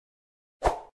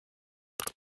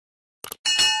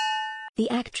The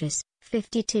actress,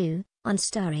 52, on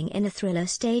starring in a thriller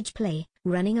stage play,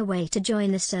 running away to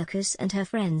join the circus, and her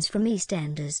friends from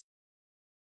EastEnders.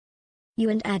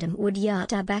 You and Adam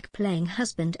Woodyard are back playing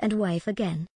husband and wife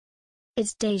again.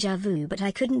 It's déjà vu, but I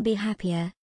couldn't be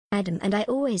happier. Adam and I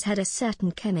always had a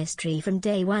certain chemistry from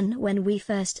day one when we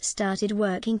first started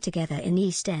working together in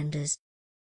EastEnders.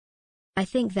 I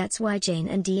think that's why Jane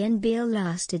and Jane Beale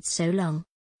lasted so long.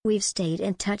 We've stayed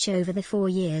in touch over the 4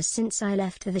 years since I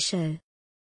left the show.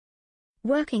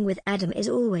 Working with Adam is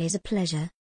always a pleasure.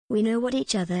 We know what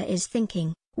each other is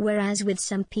thinking, whereas with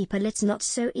some people it's not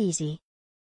so easy.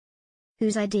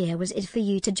 Whose idea was it for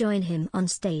you to join him on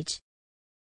stage?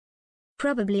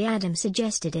 Probably Adam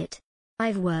suggested it.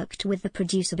 I've worked with the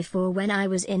producer before when I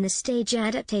was in the stage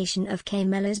adaptation of Kay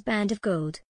Mellor's Band of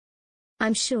Gold.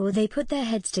 I'm sure they put their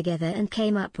heads together and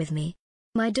came up with me.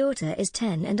 My daughter is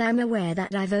 10 and I'm aware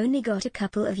that I've only got a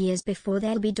couple of years before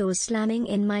there'll be doors slamming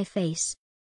in my face.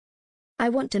 I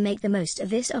want to make the most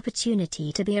of this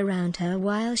opportunity to be around her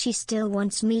while she still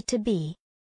wants me to be.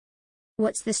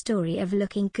 What's the story of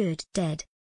Looking Good, Dead?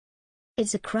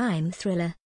 It's a crime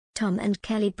thriller. Tom and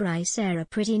Kelly Bryce are a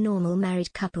pretty normal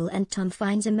married couple, and Tom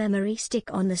finds a memory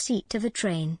stick on the seat of a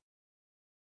train.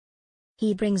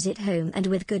 He brings it home and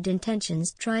with good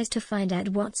intentions tries to find out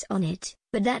what's on it,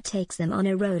 but that takes them on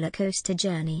a roller coaster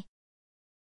journey.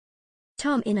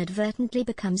 Tom inadvertently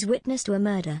becomes witness to a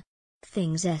murder.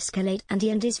 Things escalate and he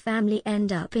and his family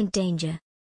end up in danger.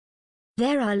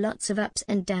 There are lots of ups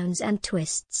and downs and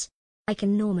twists. I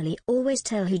can normally always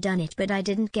tell who done it, but I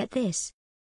didn't get this.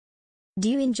 Do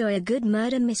you enjoy a good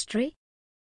murder mystery?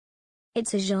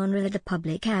 It's a genre that the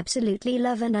public absolutely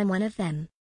love, and I'm one of them.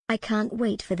 I can't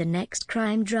wait for the next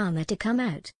crime drama to come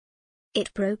out.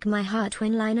 It broke my heart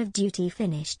when Line of Duty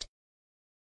finished.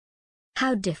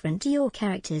 How different are your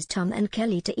characters Tom and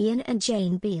Kelly to Ian and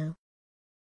Jane Beale?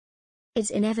 It's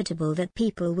inevitable that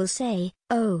people will say,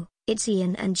 oh, it's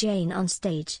Ian and Jane on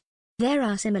stage. There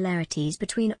are similarities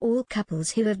between all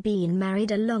couples who have been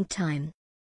married a long time.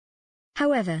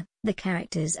 However, the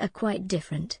characters are quite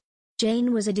different.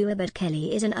 Jane was a doer, but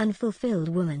Kelly is an unfulfilled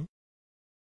woman.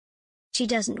 She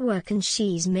doesn't work and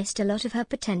she's missed a lot of her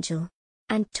potential.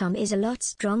 And Tom is a lot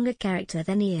stronger character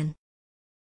than Ian.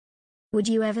 Would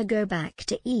you ever go back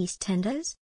to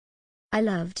EastEnders? I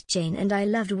loved Jane and I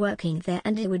loved working there,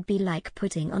 and it would be like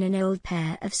putting on an old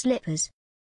pair of slippers.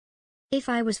 If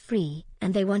I was free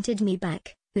and they wanted me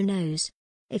back, who knows?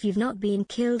 If you've not been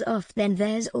killed off, then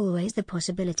there's always the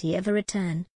possibility of a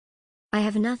return. I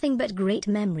have nothing but great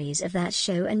memories of that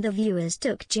show, and the viewers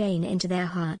took Jane into their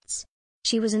hearts.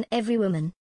 She was an every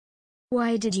woman.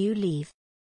 Why did you leave?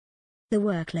 The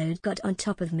workload got on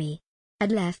top of me.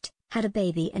 I'd left, had a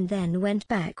baby, and then went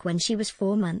back when she was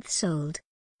 4 months old.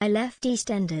 I left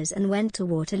EastEnders and went to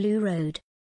Waterloo Road.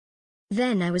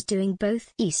 Then I was doing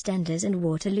both EastEnders and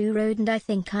Waterloo Road, and I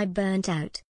think I burnt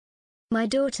out. My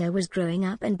daughter was growing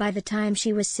up, and by the time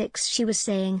she was 6 she was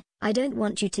saying, I don't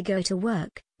want you to go to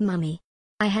work, Mummy.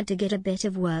 I had to get a bit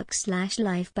of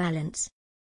work/life balance.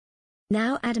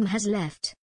 Now Adam has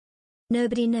left.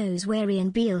 Nobody knows where Ian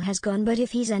Beale has gone, but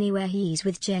if he's anywhere, he's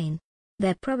with Jane.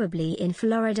 They're probably in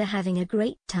Florida having a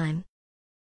great time.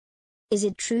 Is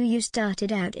it true you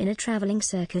started out in a traveling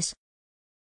circus?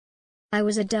 I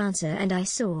was a dancer and I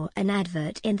saw an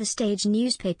advert in the stage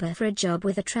newspaper for a job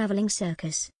with a traveling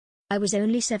circus. I was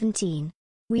only 17.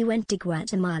 We went to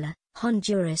Guatemala,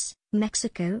 Honduras,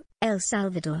 Mexico, El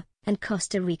Salvador, and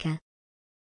Costa Rica.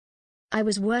 I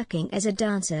was working as a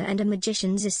dancer and a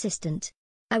magician's assistant.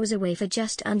 I was away for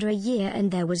just under a year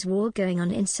and there was war going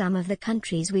on in some of the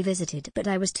countries we visited, but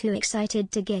I was too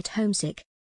excited to get homesick.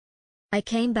 I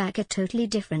came back a totally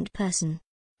different person.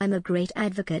 I'm a great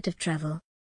advocate of travel.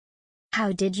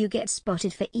 How did you get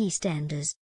spotted for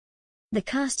EastEnders? The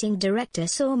casting director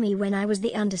saw me when I was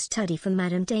the understudy for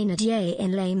Madame Thénardier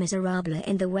in Les Miserables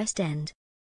in the West End.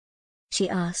 She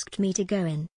asked me to go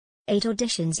in. 8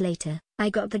 auditions later, I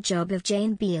got the job of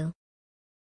Jane Beale.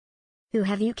 Who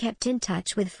have you kept in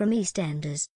touch with from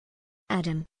EastEnders?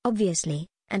 Adam, obviously,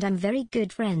 and I'm very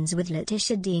good friends with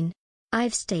Letitia Dean.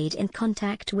 I've stayed in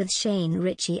contact with Shane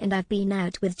Ritchie and I've been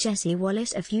out with Jessie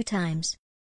Wallace a few times.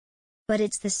 But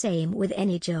it's the same with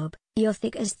any job, you're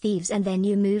thick as thieves and then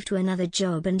you move to another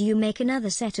job and you make another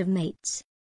set of mates.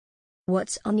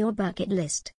 What's on your bucket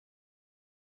list?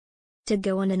 To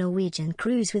go on a Norwegian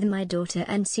cruise with my daughter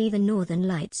and see the Northern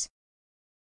Lights.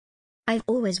 I've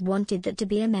always wanted that to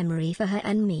be a memory for her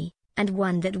and me, and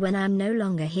one that when I'm no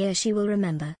longer here she will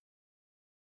remember.